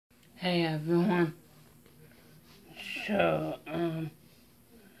Hey everyone. So,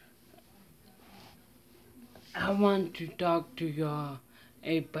 I want to talk to y'all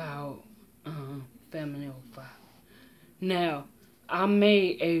about family05. Now, I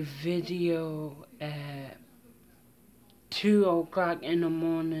made a video at 2 o'clock in the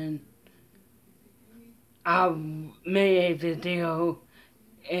morning. I made a video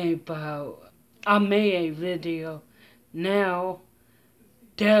I made a video now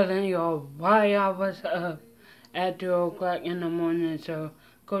telling y'all why I was up at 2 o'clock in the morning, so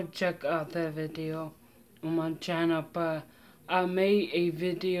go check out that video on my channel. But I made a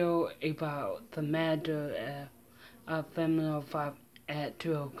video about the matter of family05 at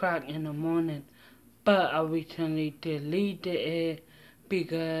 2 o'clock in the morning, but I recently deleted it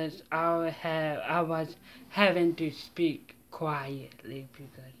because I was having to speak quietly,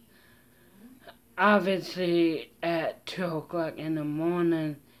 because obviously at 2 o'clock in the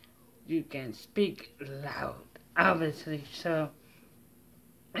morning you can speak loud, obviously. So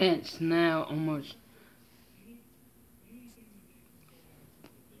it's now almost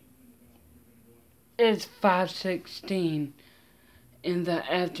it's 5:16 in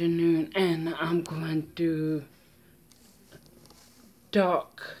the afternoon, and I'm going to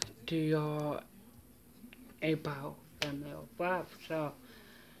talk to y'all about family05. So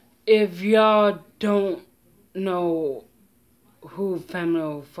if y'all don't know who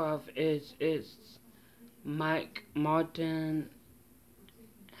family05 is, it's Mike Martin,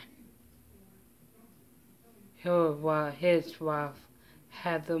 his wife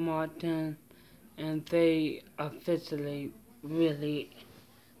Heather Martin, and they officially really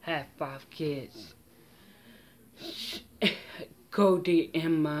have 5 kids. Cody,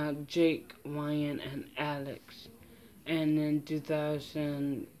 Emma, Jake, Ryan, and Alex. And in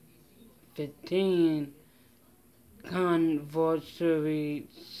 2015,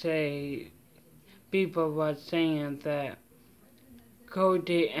 people were saying that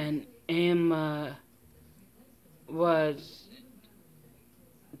Cody and Emma was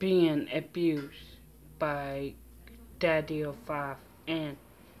being abused by Daddy05 and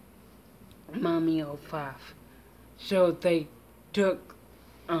Mommy05. So they took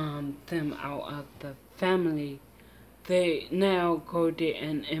them out of the family. Cody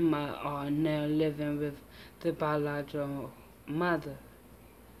and Emma are now living with the biological mother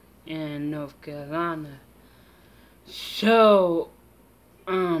in North Carolina. So,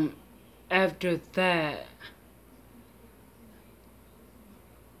 after that,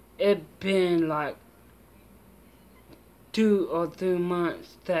 it been like 2 or 3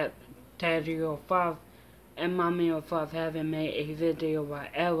 months that Daddy05 and Mommy05 haven't made a video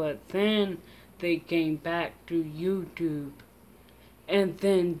whatever. Then they came back to YouTube, and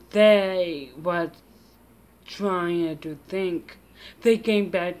then they was trying to think. They came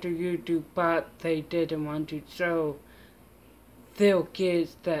back to YouTube, but they didn't want to show their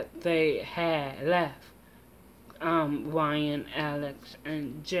kids that they had left. Ryan, Alex,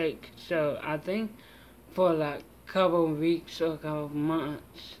 and Jake. So I think for like a couple weeks or a couple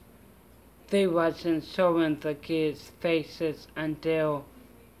months, they wasn't showing the kids' faces until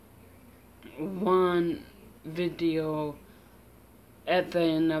one video. At the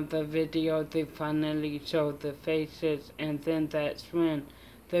end of the video, they finally showed the faces, and then that's when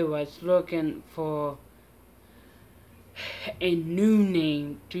they was looking for a new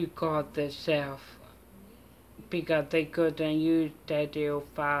name to call themselves, because they couldn't use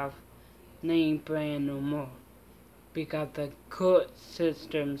Daddy05 name brand no more, because the court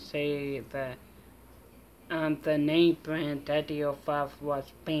system say that the name brand Daddy05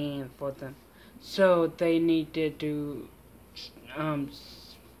 was banned for them. So they needed to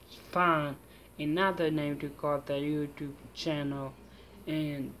find another name to call their YouTube channel,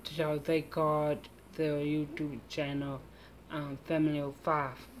 and so they called their YouTube channel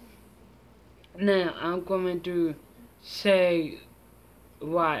family05. Now I'm going to say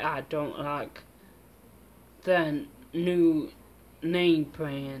why I don't like the new name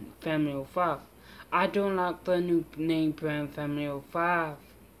brand family05. I don't like the new name brand family05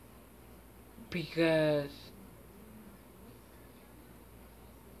 because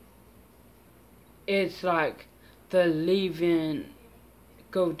it's like the leaving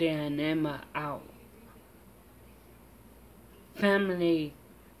Cody and Emma out. Family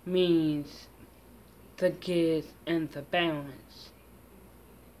means the kids and the parents.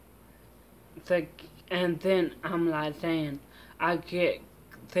 And then I'm like saying, I get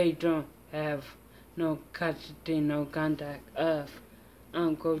they don't have no custody, no contact of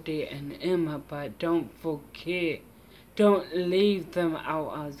Cody and Emma, but don't forget, don't leave them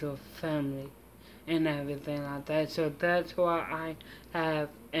out of the family and everything like that. So that's why I have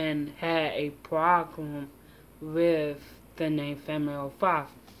and had a problem with the name family05.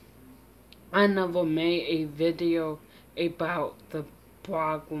 I never made a video about the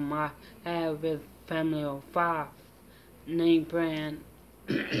problem I had with family05 name brand.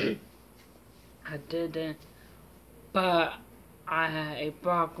 I didn't, but I had a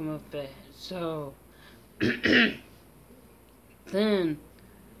problem with it. So then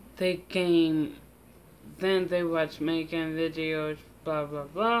they was making videos, blah blah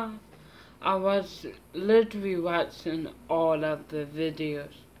blah. I was literally watching all of the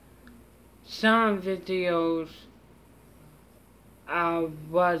videos. Some videos I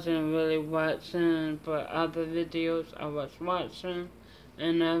wasn't really watching, but other videos I was watching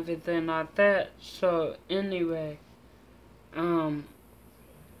and everything like that. So anyway,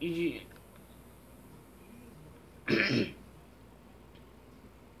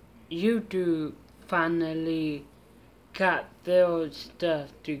 YouTube finally got their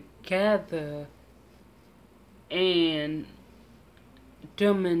stuff together and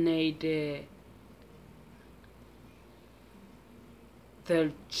dominated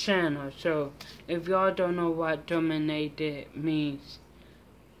the channel. So if y'all don't know what dominated means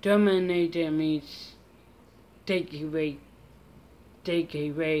take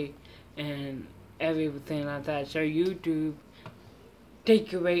away and everything like that. So YouTube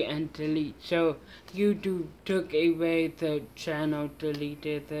take away and delete. So YouTube took away the channel,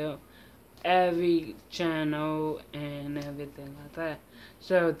 deleted every channel and everything like that.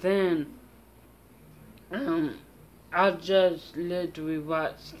 So then I just literally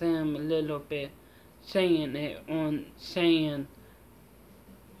watched them a little bit saying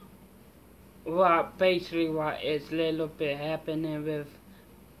basically what is little bit happening with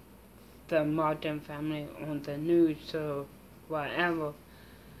the modern family on the news, so whatever.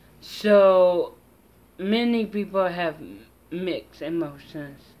 So many people have mixed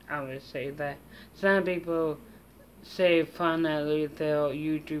emotions, I would say that. Some people say finally their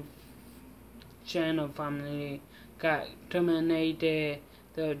YouTube channel finally got terminated,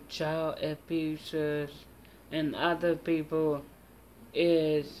 the child abusers, and other people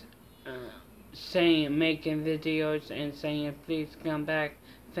is making videos and saying please come back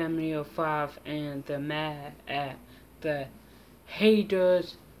family05, and they're mad at the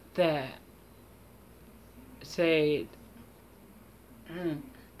haters that said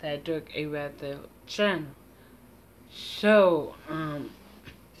that took away the channel. So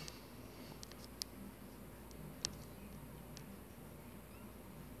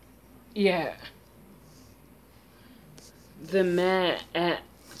yeah, the mad at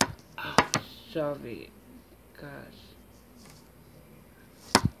sorry guys.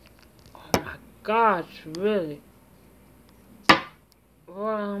 Oh my gosh, really?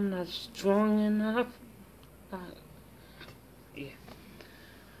 Well, I'm not strong enough. Yeah.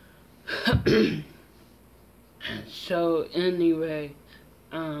 So anyway,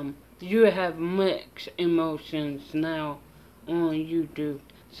 you have mixed emotions now on YouTube.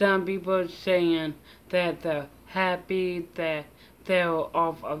 Some people saying that they're happy that they're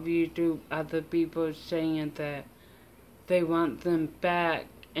off of YouTube. Other people saying that they want them back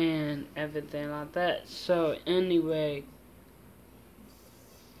and everything like that. So anyway,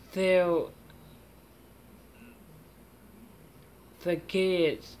 the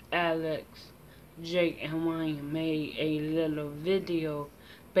kids, Alex, Jake, and Ryan made a little video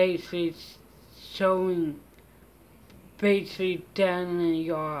basically telling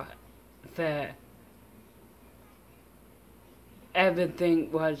y'all that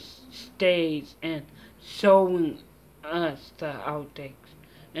everything was staged and showing us the outtakes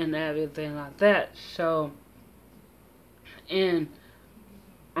and everything like that. So, and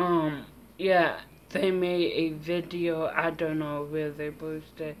yeah, they made a video. I don't know where they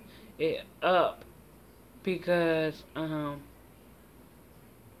posted it up because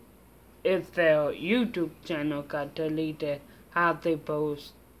if their YouTube channel got deleted, how they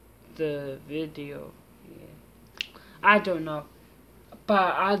post the video? Yeah, I don't know,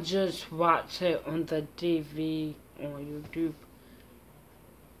 but I just watch it on the TV on YouTube,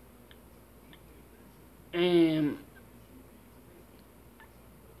 and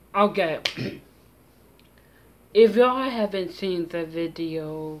okay. If y'all haven't seen the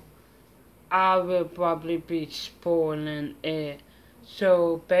video, I will probably be spoiling it.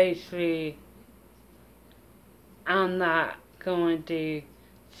 So basically, I'm not going to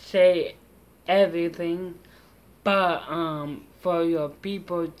say everything, but for your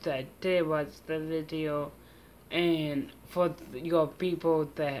people that did watch the video, and for your people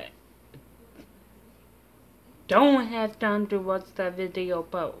that don't have time to watch the video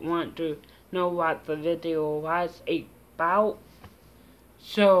but want to know what the video was about,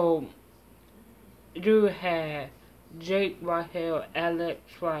 So you had Jake right here, Alex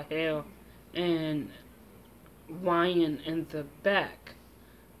right here, and Ryan in the back.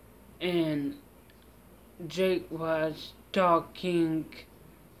 And Jake was talking,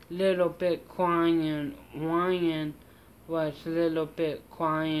 little bit crying. Ryan was a little bit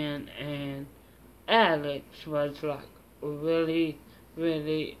crying, and Alex was like really,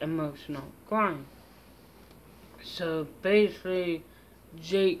 really emotional crying. So basically,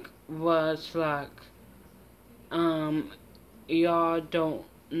 Jake was like, y'all don't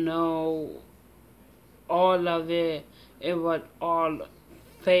know all of it. It was all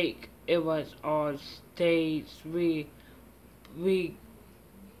fake. It was all staged. We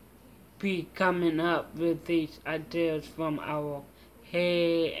be coming up with these ideas from our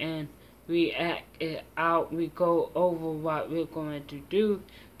head, and we act it out. We go over what we're going to do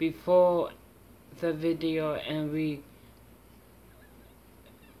before the video, and we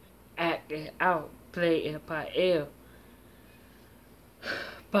act it out, play it by ear.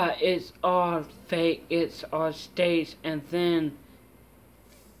 But it's all fake, it's all staged, and then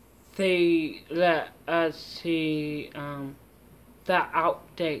they let us see the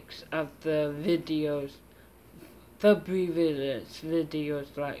outtakes of the videos, the previous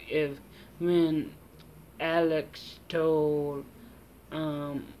videos, like if when Alex told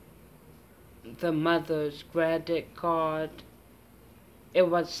the mother's credit card, it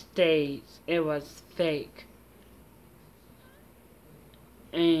was staged, it was fake.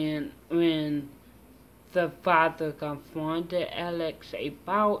 And when the father confronted Alex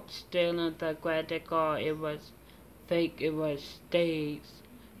about stealing the credit card, it was fake, it was staged.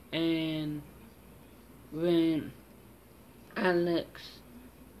 And when Alex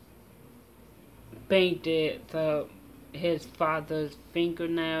painted his father's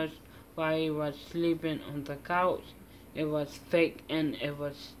fingernails while he was sleeping on the couch, it was fake and it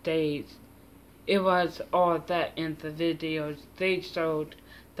was staged. It was all that in the videos. They showed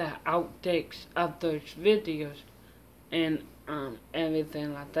the outtakes of those videos and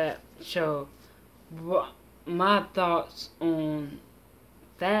everything like that. So my thoughts on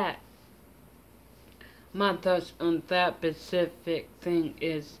that, specific thing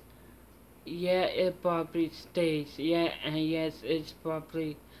is, yeah, it probably staged, yeah, and yes, it's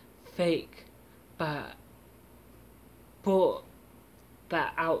probably fake, but put the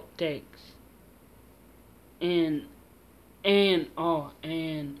outtakes and the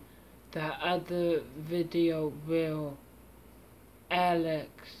other video where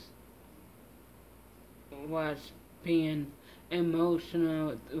Alex was being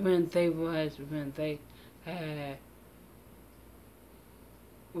emotional when they had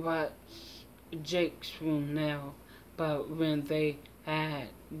watched Jake's room now, but when they had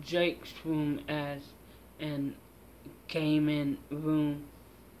Jake's room as an came in room,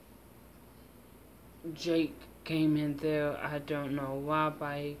 Jake came in there. I don't know why,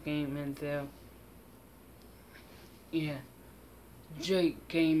 but he came in there. Yeah, Jake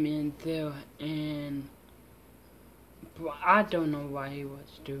came in there, and I don't know what he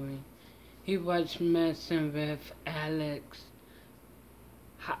was doing. He was messing with Alex.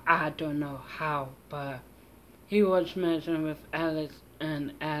 I don't know how, but he was messing with Alex,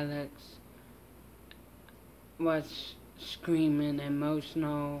 and Alex was screaming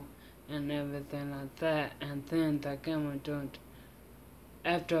emotional and everything like that. And then the camera turned,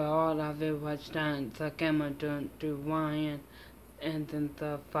 after all of it was done, the camera turned to Ryan, and then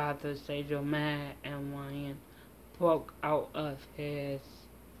the father said, "You're mad," and Ryan broke out of his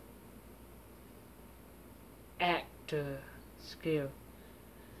actor skill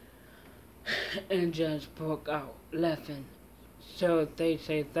and just broke out laughing. So they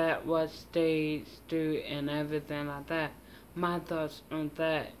say that was staged too and everything like that. My thoughts on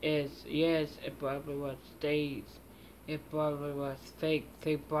that is, yes, it probably was staged. It probably was fake.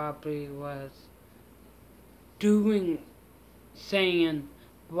 They probably was saying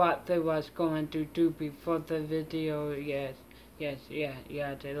what they was going to do before the video. Yes,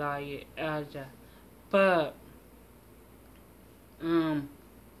 they lie. But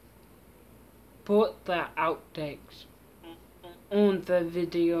put the outtakes on the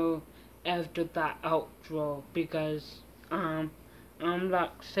video after the outro, because I'm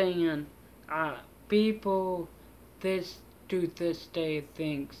like saying people to this day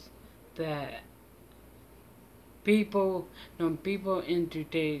thinks that people in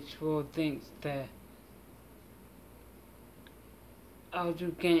today's world thinks that, oh,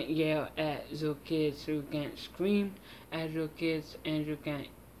 you can't yell at your kids, you can't scream at your kids, and you can't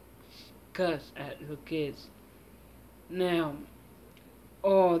cuss at your kids. Now,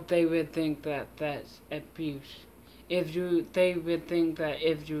 or they would think that that's abuse. they would think that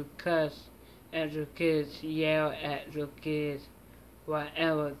if you cuss at your kids, yell at your kids,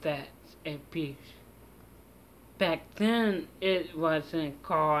 whatever, that's abuse. Back then, it wasn't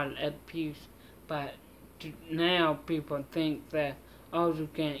called abuse, but now people think that, oh, you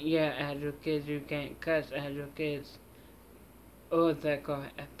can't yell at your kids, you can't cuss at your kids, or that called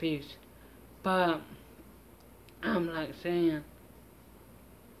abuse. But I'm like saying,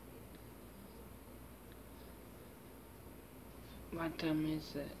 what time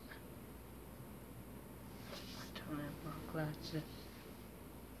is it? I don't have my glasses.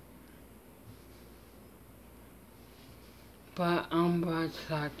 But I'm like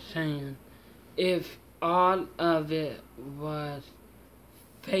saying, if all of it was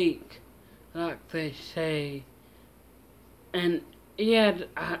fake, like they say, and yeah,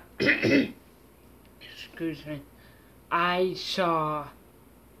 excuse me, I saw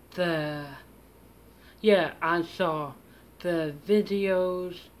the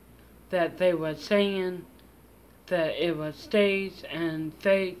videos that they were saying that it was staged and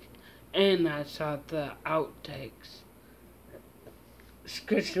fake, and I saw the outtakes.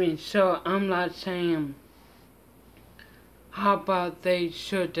 Excuse me, so I'm not saying, how about they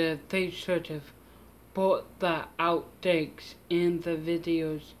should have put the outtakes in the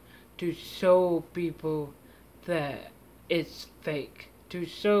videos to show people that it's fake, to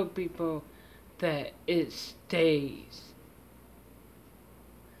show people that it stays,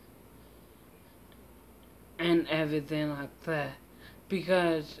 and everything like that.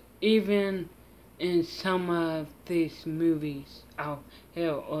 Because even in some of these movies out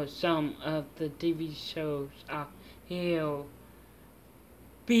here, or some of the TV shows out here,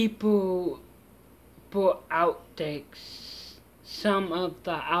 people put outtakes, some of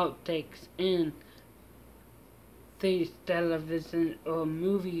the outtakes in these television or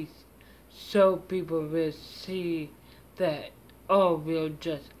movies, so people will see that, oh, we're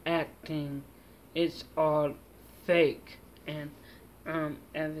just acting, it's all fake, and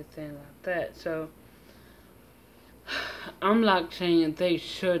everything like that. So I'm not saying they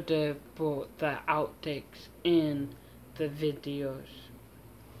should have put the outtakes in the videos.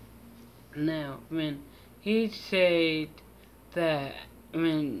 Now, when he said that,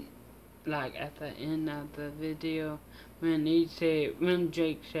 like at the end of the video, when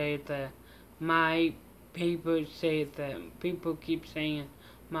Jake said that, my people say that, people keep saying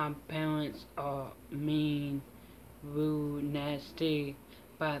my parents are mean, rude, nasty,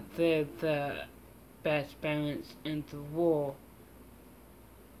 but they're the best parents in the world.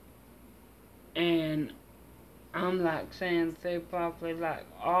 And I'm like saying they probably like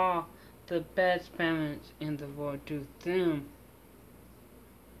all the best parents in the world to them.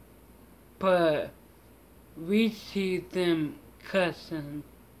 But we see them cussing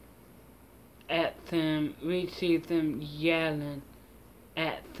at them, we see them yelling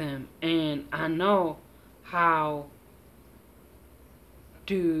at them, and I know how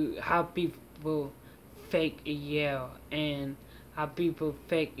people fake yell and how people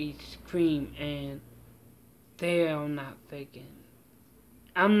fake scream, and they are not faking.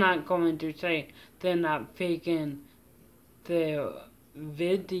 I'm not going to say they're not faking their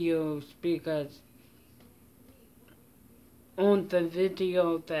videos, because on the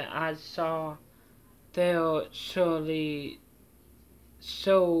video that I saw, they surely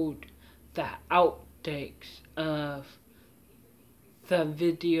showed the outtakes of the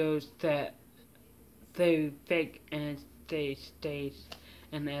videos that they fake and they stage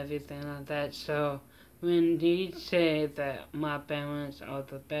and everything like that. So when he said that my parents are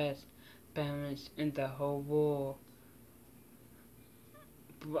the best parents in the whole world,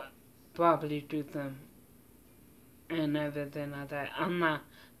 probably to them and everything like that, I'm not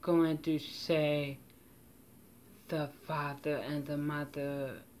going to say the father and the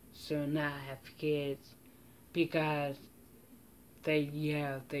mother should not have kids because they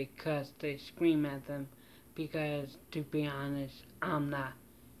yell, they cuss, they scream at them, because to be honest, I'm not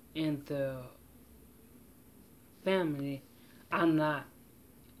in the family, I'm not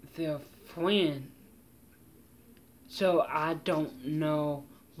their friend, so I don't know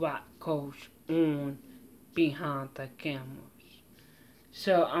what goes on behind the cameras.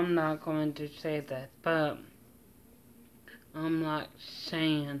 So I'm not going to say that, but I'm not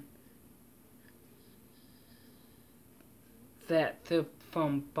saying that they're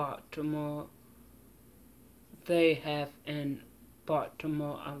from Baltimore. They have in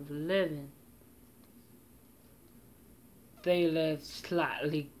Baltimore of living. They live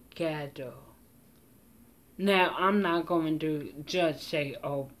slightly ghetto. Now, I'm not going to just say,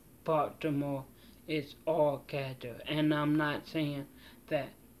 oh, Baltimore is all ghetto. And I'm not saying that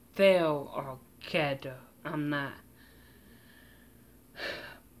they are ghetto. I'm not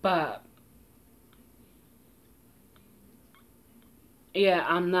But yeah,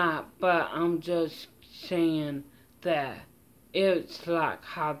 I'm not, but I'm just saying that it's like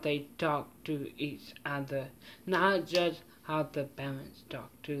how they talk to each other, not just how the parents talk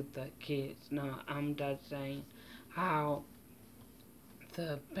to the kids. No, I'm just saying how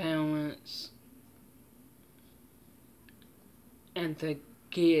the parents and the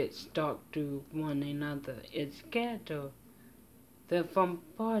kids talk to one another. It's ghetto. They're from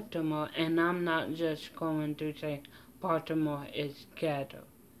Baltimore, and I'm not just going to say Baltimore is ghetto.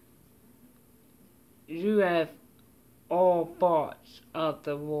 You have all parts of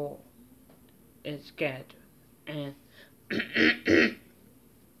the world is ghetto, and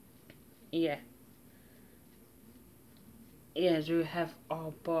yeah, yes, you have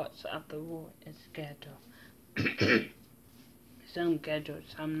all parts of the world is ghetto. Some ghetto,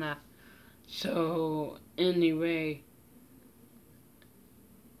 some not. So anyway,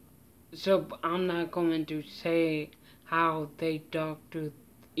 so I'm not going to say how they talk to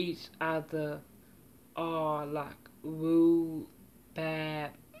each other or like rude,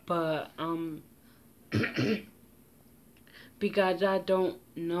 bad, but because I don't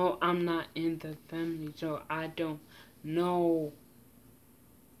know, I'm not in the family, so I don't know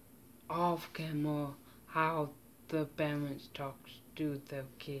off camera how the parents talk to their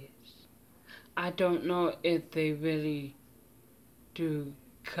kids. I don't know if they really do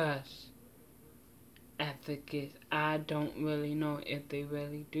cuss at the kids. I don't really know if they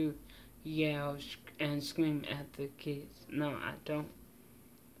really do yell and scream at the kids. No, I don't.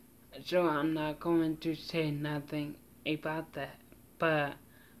 So I'm not going to say nothing about that. But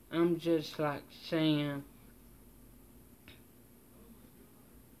I'm just like saying,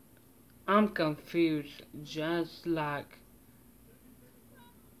 I'm confused just like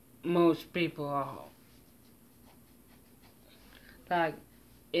most people are. Like,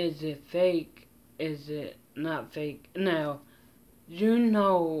 is it fake? Is it not fake? No, you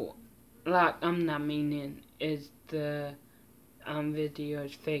know, like, I'm not meaning is the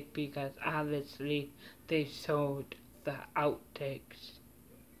videos fake because obviously they showed the outtakes.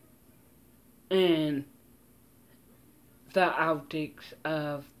 And the outtakes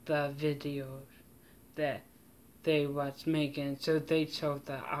of the videos that they was making. So they showed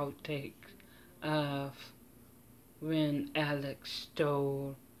the outtakes of when Alex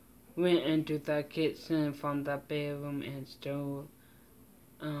went into the kitchen from the bedroom and stole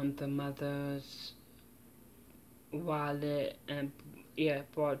the mother's wallet and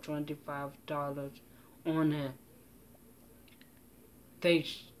brought $25 on it. They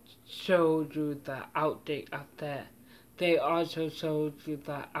showed you the outtake of that. They also showed you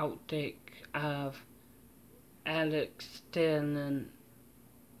the outtake of Alex stealing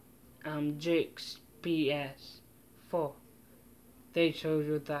Jake's PS4. They showed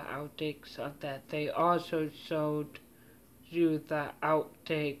you the outtakes of that. They also showed you the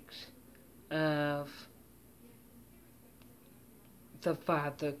outtakes of the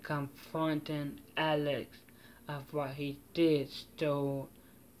father confronting Alex of what he did, stole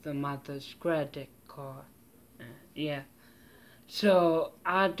the mother's credit card. Yeah. So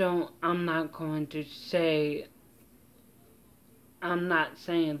I'm not going to say, I'm not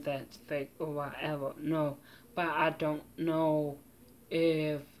saying that's fake or whatever, no. But I don't know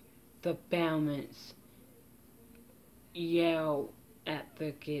if the parents yell at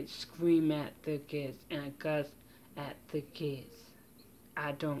the kids, scream at the kids, and cuss at the kids.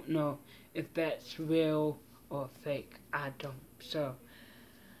 I don't know if that's real or fake. I don't. So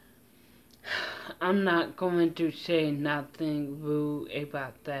I'm not going to say nothing rude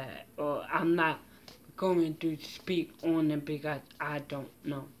about that, or I'm not going to speak on it because I don't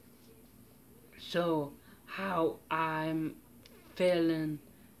know. So how I'm feeling,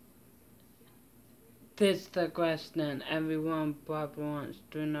 this the question everyone probably wants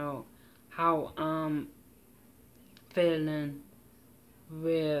to know, how I'm feeling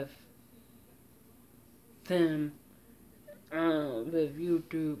with them, with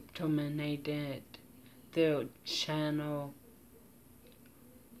YouTube terminated their channel.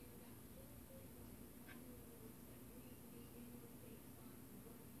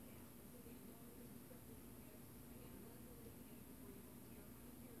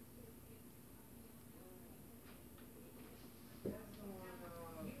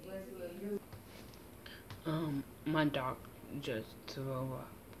 My dog just threw up.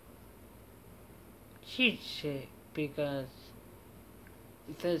 She's sick because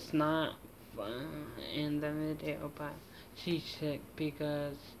that's not in the video, but she's sick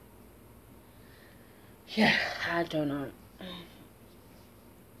because, yeah, I don't know.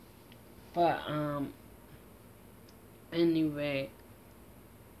 But, anyway,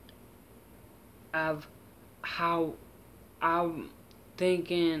 of how I'm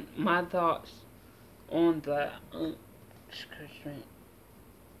thinking, my thoughts on the, excuse me,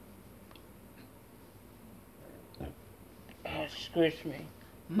 excuse me,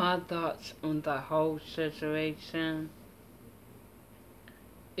 my thoughts on the whole situation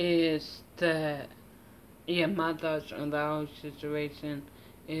is that, yeah, my thoughts on the whole situation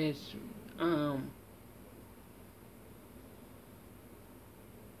is,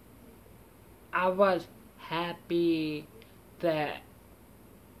 I was happy that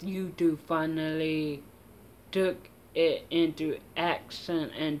YouTube finally took it into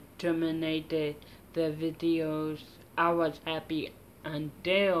action and terminated the videos. I was happy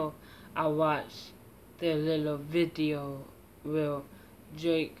until I watched the little video where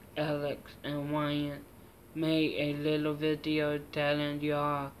Jake, Alex, and Wyatt made a little video telling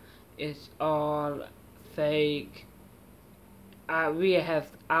y'all it's all fake. We have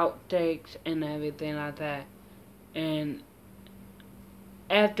outtakes and everything like that. And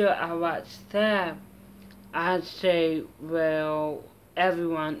after I watched that, I'd say, well,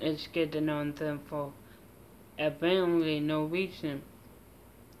 everyone is getting on them for apparently no reason.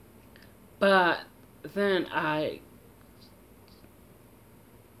 But then I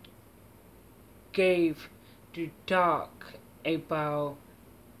gave to talk about,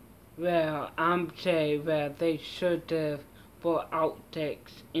 well, I'm saying, well, they should have put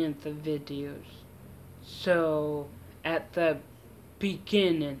outtakes in the videos. So, at the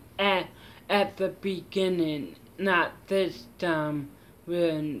beginning, at the beginning, not this time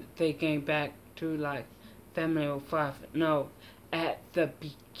when they came back to like family05, no, at the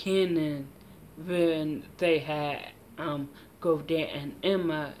beginning when they had Goldie and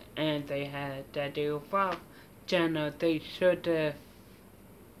Emma and they had Daddy05 channel, they should have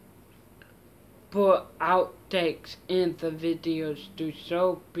put outtakes in the videos to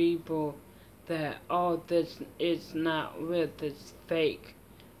show people that all this is not real, it's fake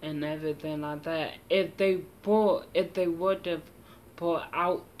and everything like that. If they would have put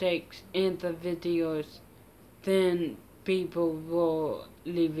outtakes in the videos, then people will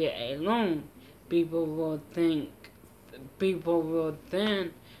leave it alone. People will then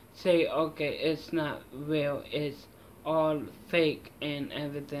say, okay, it's not real, it's all fake and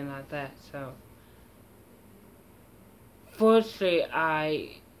everything like that. So, firstly,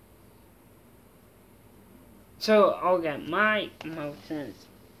 okay, my emotions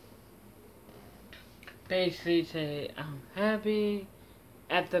basically say I'm happy.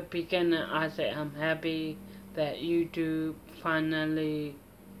 At the beginning, I say I'm happy that YouTube finally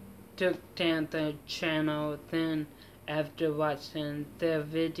took down the channel. Then, after watching their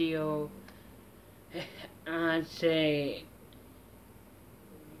video, I say,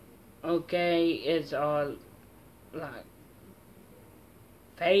 okay, it's all like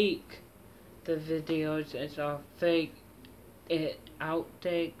fake. The videos is all fake. It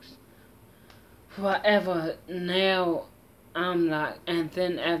outtakes. Whatever. Now I'm like, and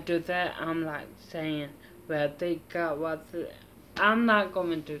then after that I'm like saying, well, they got what I'm not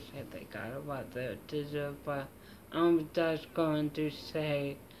going to say they got what they deserve, but I'm just going to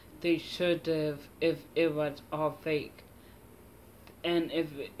say they should have, if it was all fake and if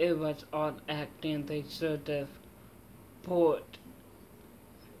it was all acting, they should have put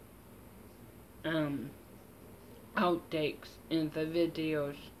outtakes in the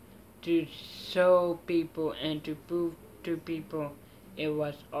videos to show people and to prove to people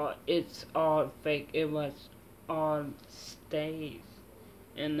it's all fake, it was all staged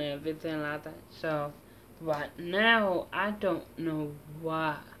and everything like that. So right now I don't know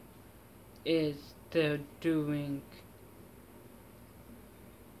what is they're doing.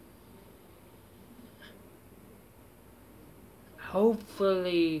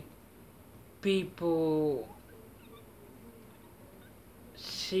 Hopefully people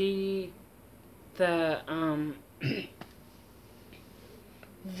see the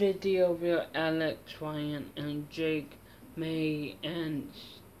video where Alex, Ryan, and Jake made and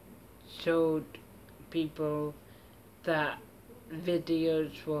showed people that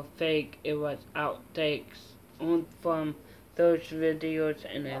videos were fake. It was outtakes from those videos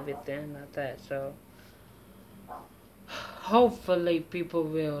and everything like that. So hopefully people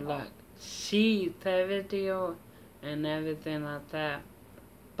will like see the video and everything like that.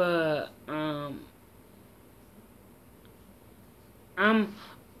 But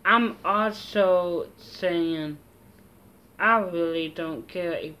I'm also saying I really don't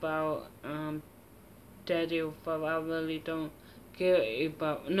care about Daddy05. I really don't care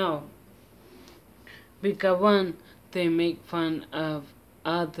about because one, they make fun of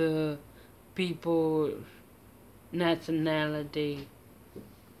other people's nationality.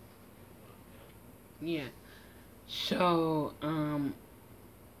 Yeah. So,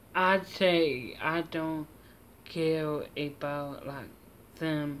 I'd say I don't care about like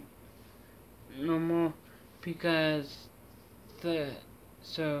them no more because the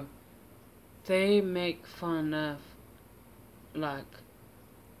so they make fun of like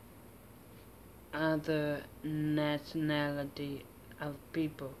other nationality of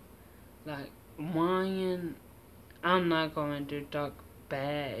people. Like Mayan, I'm not going to talk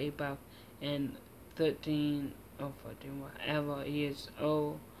bad about in 13 or 14 whatever years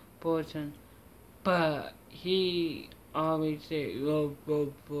old person, but he always say blah, blah,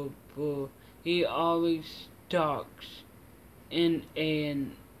 blah, blah. He always talks in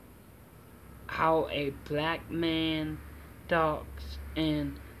how a black man talks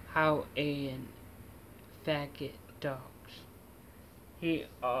and how a faggot talks. He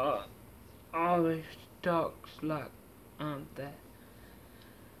always talks like that.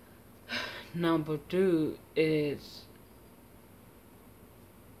 Number two is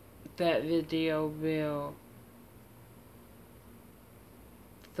that video will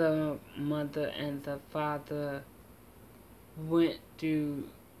the mother and the father went to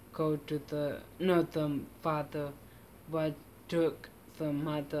go to the father but took the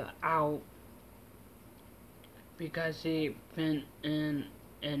mother out because he been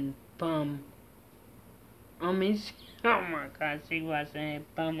in bum. I mean, oh my God, she wasn't a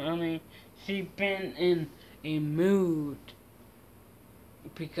bum. I mean, she been in a mood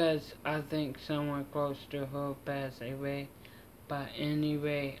because I think someone close to her passed away. But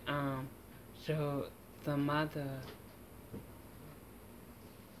anyway, so the mother,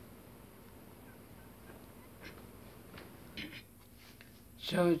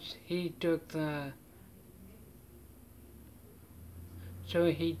 so he took the, so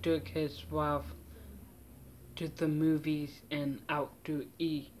he took his wife to the movies and out to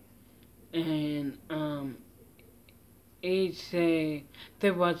eat, and he say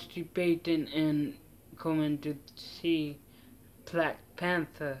they was debating and going to see Black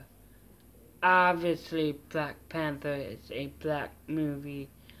Panther. Obviously, Black Panther is a black movie,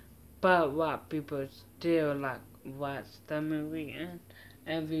 but what people still like watch the movie and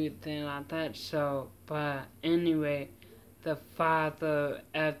everything like that. So, but anyway, the father,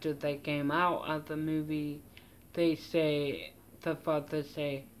 after they came out of the movie, the father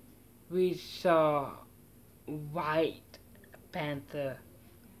say, we saw White Panther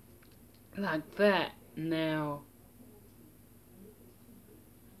like that. Now,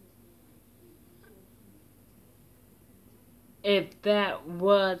 if that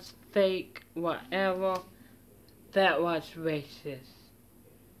was fake, whatever, that was racist.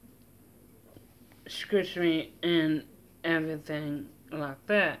 Excuse me, and everything like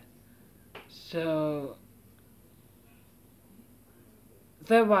that. So,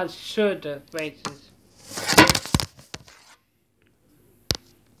 that was sort of racist.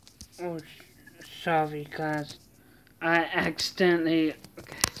 Oh, sorry, guys. I accidentally.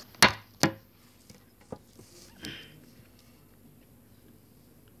 Okay.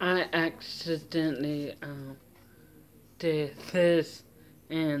 I accidentally did this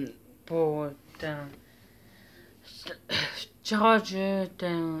and brought down charger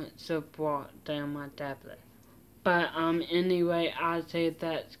down, so brought down my tablet. But anyway, I say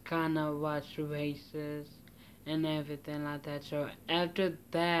that's kind of was racist and everything like that. So after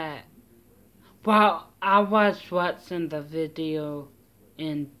that, well, I was watching the video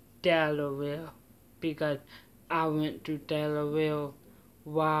in Delaware because I went to Delaware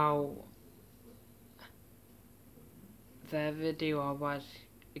while that video I was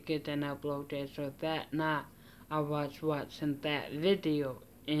getting uploaded. So that night I was watching that video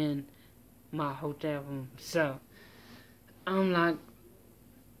in my hotel room. So I'm like,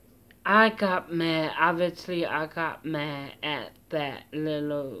 I got mad. Obviously, I got mad at that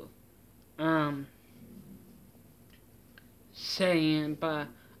little saying, but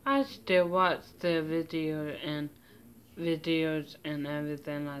I still watch the videos and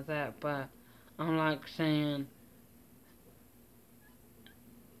everything like that. But I'm like saying,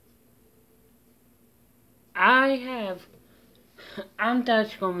 I'm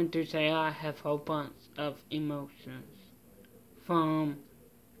just going to say I have a whole bunch of emotions from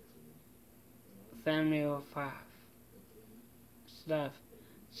family05 stuff.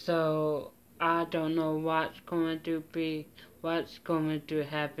 So I don't know what's going to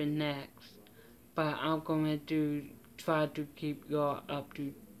happen next. But I'm going to try to keep you all up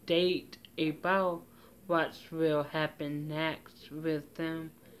to date about what will happen next with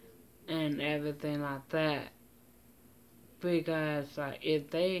them and everything like that. Because like if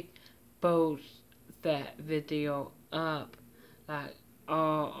they post that video up, like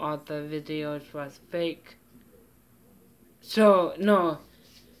all the videos was fake. So, no,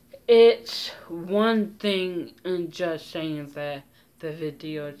 it's one thing in just saying that the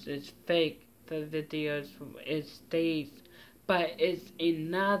videos is fake, the videos is staged, but it's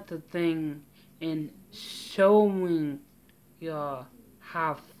another thing in showing y'all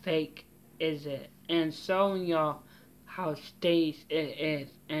how fake is it, and showing y'all how staged it is,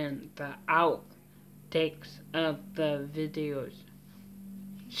 and the outtakes of the videos.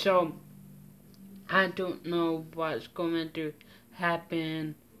 So, I don't know what's going to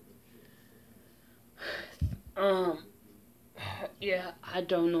happen. Um, yeah, I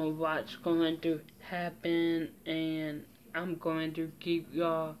don't know what's going to happen, and I'm going to keep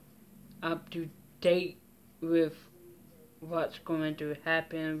y'all up to date with what's going to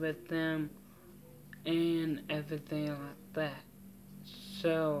happen with them and everything like that.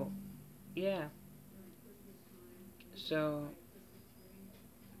 So, yeah. So,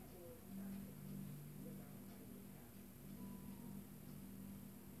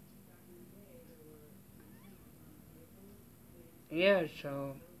 yeah,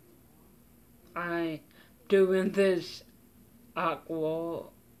 so I doing this awkward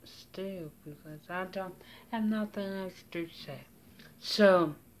still because I don't have nothing else to say.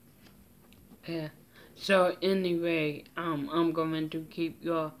 So, yeah. So anyway, I'm going to keep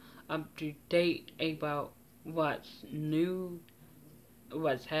you up to date about what's new,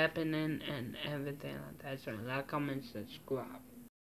 what's happening, and everything like that. So like, comment, subscribe.